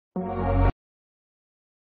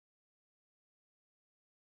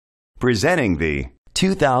Presenting the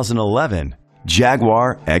 2011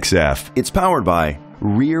 Jaguar XF. It's powered by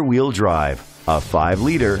rear-wheel drive, a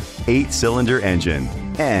 5-liter, 8-cylinder engine,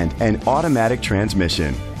 and an automatic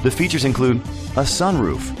transmission. The features include a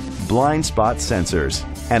sunroof, blind spot sensors,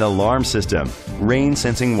 an alarm system,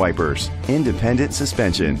 rain-sensing wipers, independent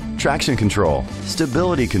suspension, traction control,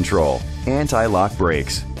 stability control, anti-lock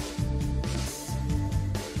brakes.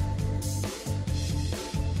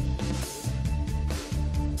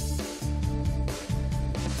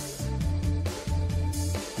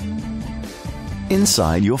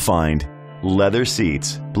 Inside you'll find leather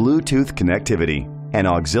seats, Bluetooth connectivity, an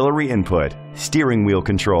auxiliary input, steering wheel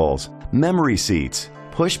controls, memory seats,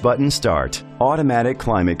 push-button start, automatic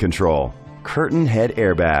climate control, curtain head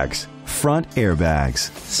airbags, front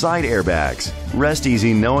airbags, side airbags. Rest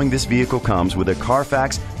easy knowing this vehicle comes with a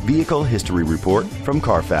Carfax Vehicle History Report from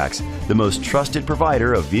Carfax, the most trusted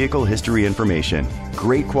provider of vehicle history information.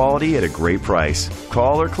 Great quality at a great price.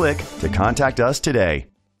 Call or click to contact us today.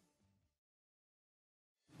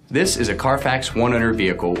 This is a Carfax one-owner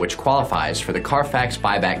vehicle which qualifies for the Carfax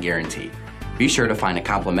buyback guarantee. Be sure to find a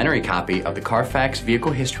complimentary copy of the Carfax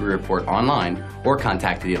Vehicle History Report online or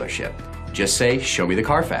contact the dealership. Just say, "Show me the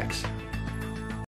Carfax."